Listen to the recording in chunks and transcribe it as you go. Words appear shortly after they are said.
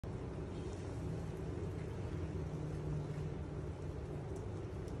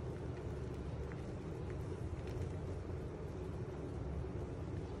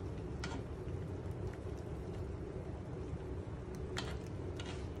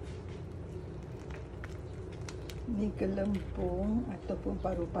Ni kelempung ataupun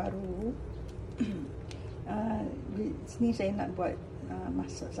paru-paru. Di sini saya nak buat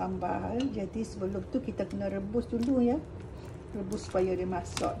masak sambal. Jadi sebelum tu kita kena rebus dulu ya. Rebus supaya dia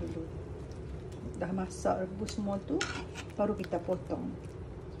masak dulu. Dah masak rebus semua tu, baru kita potong.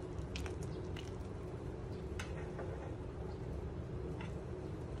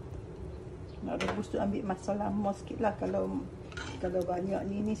 Nak rebus tu ambil masa lama sikit lah. Kalau banyak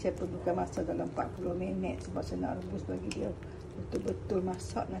ni saya perlukan masa dalam 40 minit. Sebab saya nak rebus bagi dia betul-betul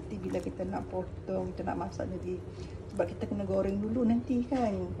masak. Nanti bila kita nak potong, kita nak masak jadi, sebab kita kena goreng dulu nanti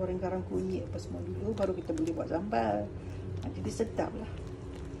kan. Goreng garam kunyit apa semua dulu, baru kita boleh buat sambal. Jadi sedap lah.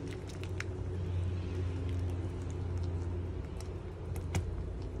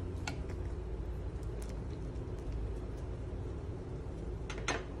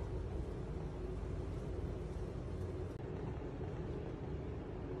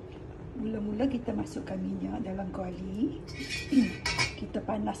 Mula-mula kita masukkan minyak dalam kuali. Kita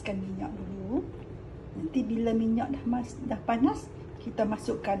panaskan minyak dulu. Nanti bila minyak dah panas, kita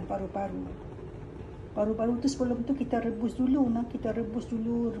masukkan paru-paru. Paru-paru tu sebelum tu kita rebus dulu. Kita rebus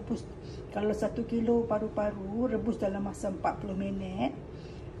dulu. Kalau 1 kilo paru-paru, rebus dalam masa 40 minit.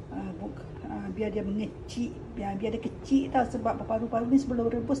 Biar dia mengecik, biar dia kecil tau. Sebab paru-paru ni sebelum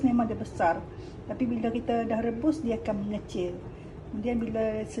rebus memang dia besar. Tapi bila kita dah rebus, dia akan mengecil. Kemudian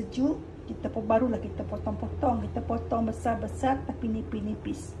bila sejuk, barulah kita potong-potong. Kita potong besar-besar tapi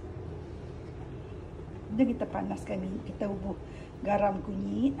nipis-nipis. Kemudian kita panaskan minyak. Kita ubah garam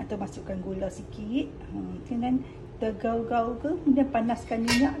kunyit atau masukkan gula sikit. Kemudian kita gaul-gaul ke. Kemudian panaskan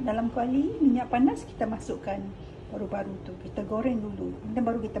minyak dalam kuali. Minyak panas, kita masukkan paru-paru tu. Kita goreng dulu. Kemudian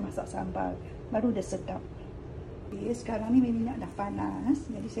baru kita masak sambal. Baru dia sedap. Okay, sekarang ni minyak dah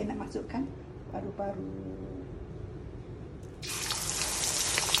panas. Jadi saya nak masukkan paru-paru.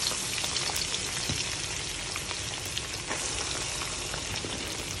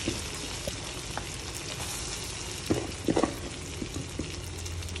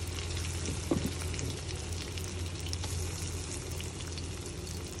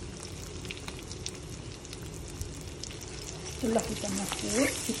 Setelah kita masuk,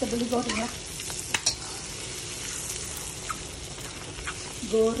 kita boleh goreng lah.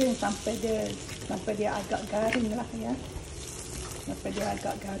 Goreng sampai dia agak garing lah ya. Sampai dia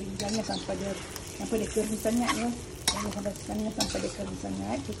agak garing. Jangan sampai dia kering sangat ya. Jangan sampai dia kering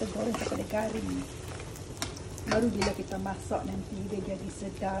sangat. Kita goreng sampai dia garing. Baru bila kita masak nanti dia jadi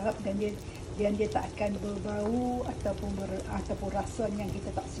sedap dan dia tak akan berbau ataupun rasa yang kita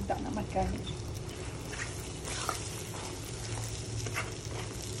tak sedap nak makan.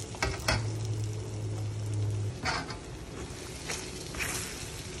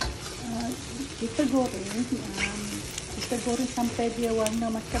 Kita goreng sampai dia warna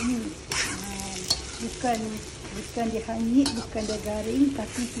macam ni. Bukan dia hanyut, bukan dia garing,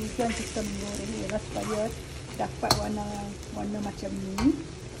 tapi tujuan kita menggoreng ialah supaya dapat warna macam ni.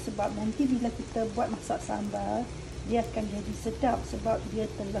 Sebab nanti bila kita buat masak sambal, dia akan jadi sedap sebab dia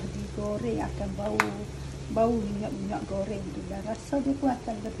telah digoreng, akan bau minyak goreng tu, dan rasa dia pun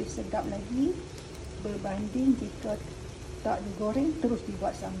akan lebih sedap lagi berbanding jika tak digoreng terus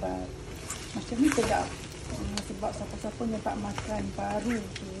dibuat sambal. Macam ni sedap. Sebab siapa-siapa yang tak makan paru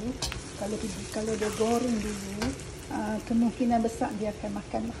tu, kalau dia goreng dulu, kemungkinan besar dia akan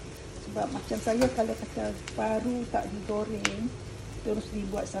makan lah. Sebab macam saya, kalau kata paru tak digoreng terus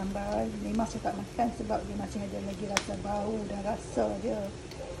dibuat sambal, memang saya tak makan sebab dia masih ada lagi rasa bau dan rasa dia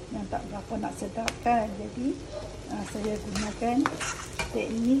yang tak berapa nak sedap kan. Jadi saya gunakan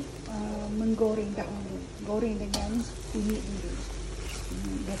teknik menggoreng dahulu. Goreng dengan kunyit dulu.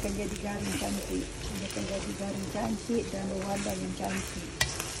 Dia akan jadi garing cantik. Dia akan jadi garing cantik dan berwarna yang cantik.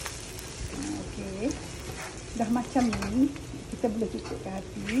 Okey. Dah macam ni, kita boleh tutupkan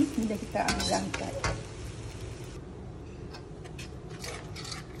api. Kemudian kita angkat.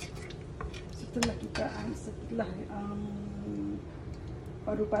 Setelah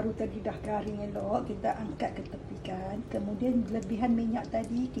paru-paru tadi dah garing elok, kita angkat ke tepikan. Kemudian lebihan minyak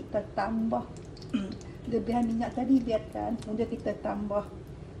tadi kita tambah. Lebihan minyak tadi biarkan, kemudian kita tambah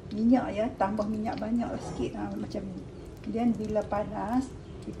minyak ya, tambah minyak banyak sikit macam ni. Kemudian bila panas,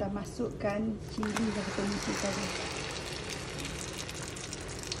 kita masukkan cili yang kita nipis tadi.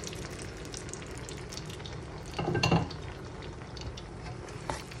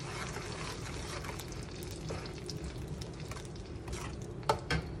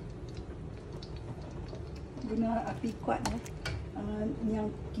 Guna api kuat ya. Yang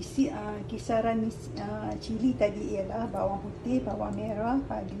kisaran cili tadi ialah bawang putih, bawang merah,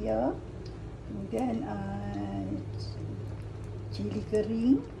 halia, kemudian cili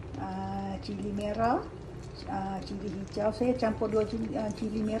kering, cili merah, cili hijau. Saya campur dua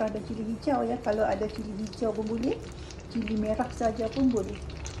cili merah dan cili hijau ya. Kalau ada cili hijau pun boleh, cili merah saja pun boleh.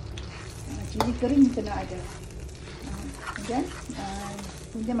 Cili kering kena ada.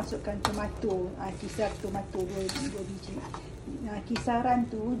 Kemudian masukkan tomato, kisar tomato 2 biji. Kisaran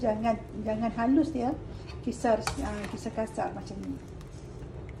tu jangan halus ya, kisar kasar macam ni.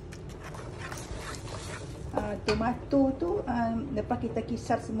 Tomato tu lepas kita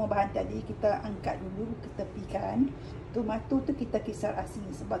kisar semua bahan tadi, kita angkat dulu, kita tepikan. Tomato tu kita kisar asing,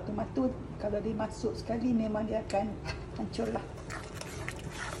 sebab tomato kalau dia masuk sekali memang dia akan hancur lah.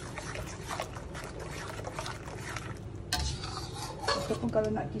 Ataupun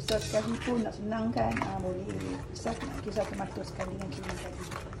kalau nak kisar sekali pun nak senang kan, boleh kisar tomato sekali dengan cili tadi.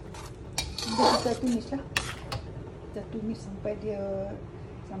 Kemudian kita tumis lah, kita tumis sampai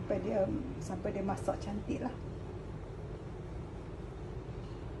dia masak cantik lah.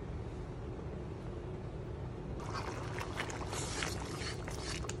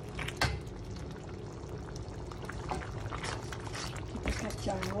 Kita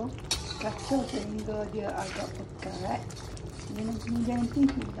kacau sehingga dia agak pekat. Kemudian nanti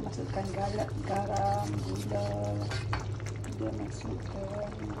kita masukkan garam, gula, dia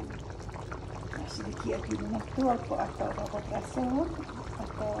masukkan sedikit Ajinomoto atau apa rasa,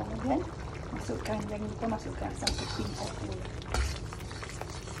 atau kemudian masukkan, jangan lupa masukkan asam putih 1.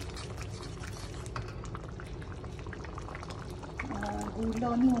 Gula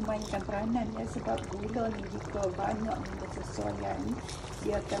ni memainkan peranan ya, sebab gula ni jika banyak bersesuaian,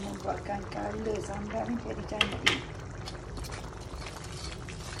 dia akan membuatkan color sambal ni jadi cantik.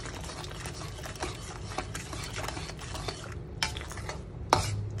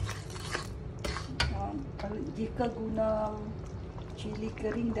 Jika guna cili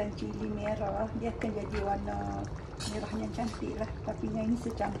kering dan cili merah, dia akan jadi warna merah yang cantik lah. Tapi yang ini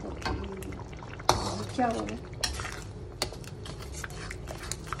secampur cili hijau ya.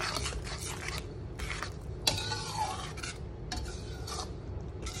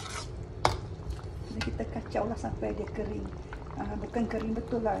 Jadi kita kacau lah sampai dia kering. Bukan kering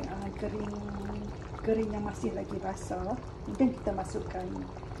betul lah, kering yang masih lagi basah. Kemudian kita masukkan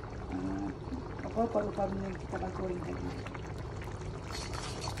paru-paru yang kita goreng tadi.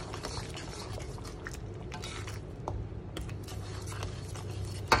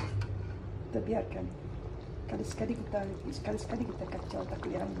 Kita biarkan. Sekali-sekali kita kacau, takut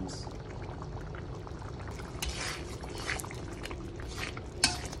dia hangus.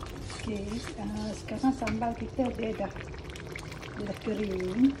 Okey, sekarang sambal kita dia dah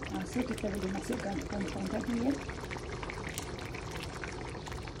kering. So kita boleh masukkan potong tadi ya.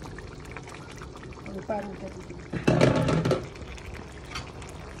 Paru tadi.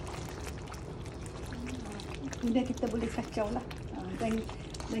 Kemudian kita boleh kacau lah, dan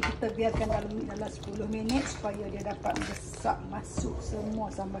kita biarkan dalam 10 minit supaya dia dapat meresap masuk semua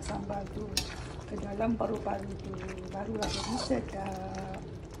sambal-sambal tu ke dalam paru-paru tu, barulah jadi sedap.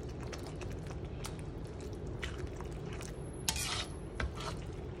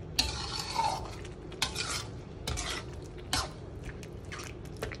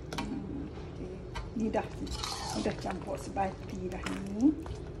 Ni dah campur sebati dah ni.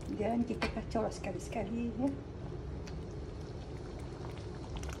 Dan kita kacau lah sekali-sekali ya.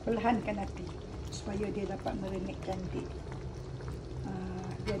 Perlahankan api supaya dia dapat merenek cantik.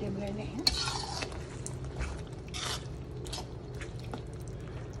 Biar dia merenek ya.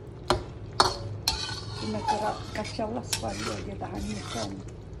 Kena kerap kacau lah supaya dia tak hanguskan.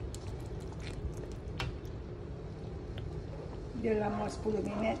 Dia lama 10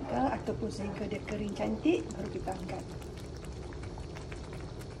 minit ke, ataupun sehingga dia kering cantik, baru kita angkat.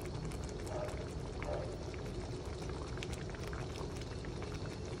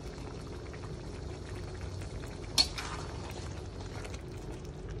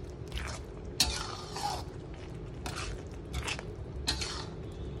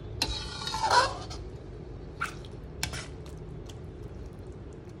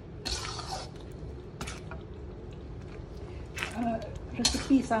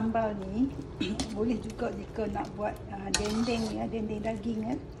 Resepi sambal ni boleh juga jika nak buat dendeng ya, dendeng daging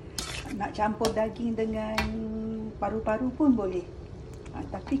ya. Nak campur daging dengan paru-paru pun boleh.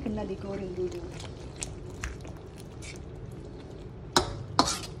 Tapi kena digoreng dulu.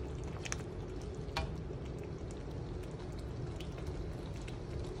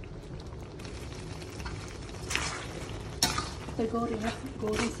 Kita goreng lah,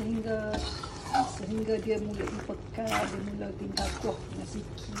 goreng sehingga dia mula pekat, dia mula tinggal kuah dengan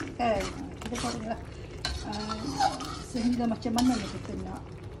sikit kan. Kita goreng lah sehingga macam mana yang kita nak.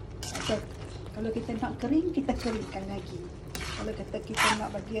 Atau kalau kita nak kering, kita keringkan lagi. Kalau kata kita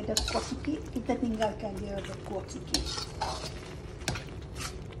nak bagi ada kuah sikit, kita tinggalkan dia berkuah sikit.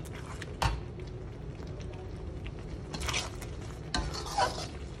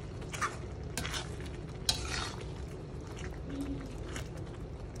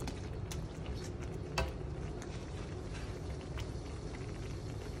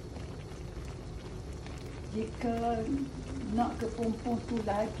 Jika nak kepompong tu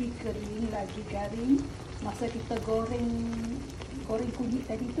lagi kering, lagi garing, masa kita goreng kunyit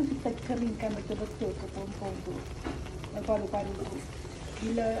tadi tu, kita keringkan betul-betul kepompong tu, paru-paru tu.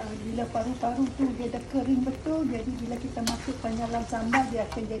 Bila paru-paru tu dia dah kering betul, jadi bila kita masukkan dalam sambal, dia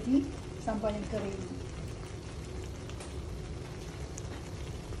akan jadi sambal yang kering.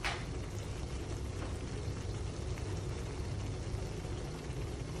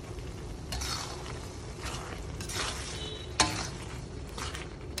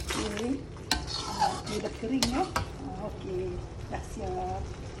 Dia dah kering ya. Okey, dah siap.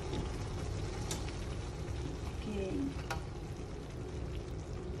 Okey.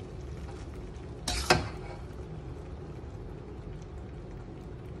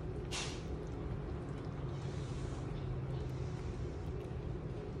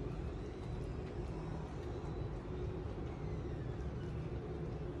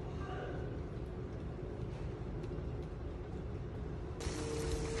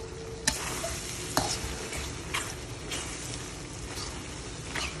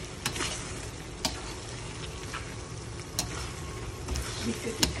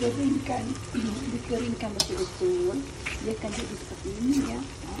 Jika dikeringkan betul-betul, dia akan jadi seperti ini ya.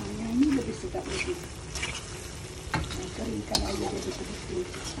 Yang ini lebih sedap lagi. Keringkan air dia betul-betul.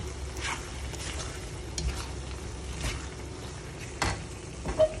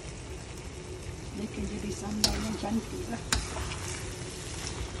 Dia akan jadi sambal yang cantik lah.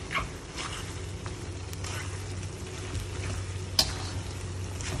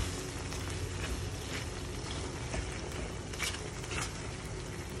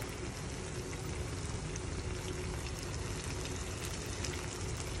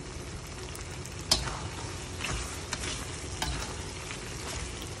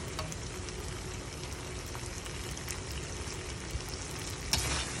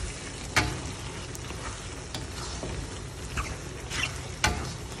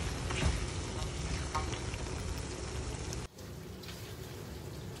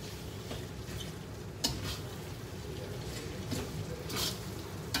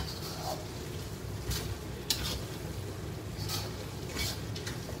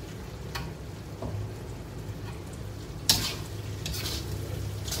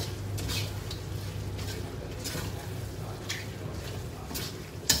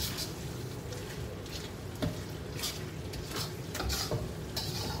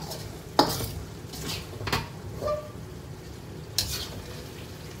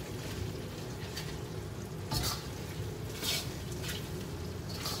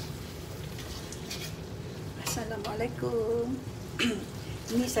 Assalamualaikum.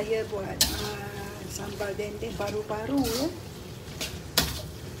 Ini saya buat sambal dendeng paru-paru ya.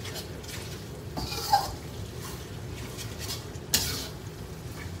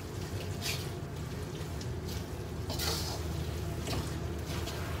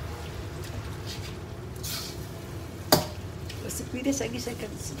 Resepi dia saya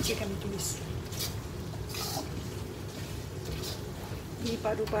akan tulis. Di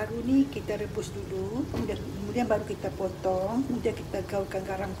paru-paru ni kita rebus dulu, kemudian baru kita potong, kemudian kita gaulkan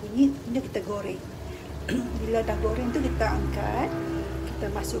garam kunyit, kemudian kita goreng. Bila dah goreng tu kita angkat, kita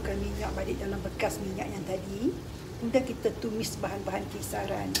masukkan minyak balik dalam bekas minyak yang tadi, kemudian kita tumis bahan-bahan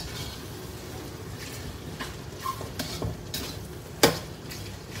kisaran.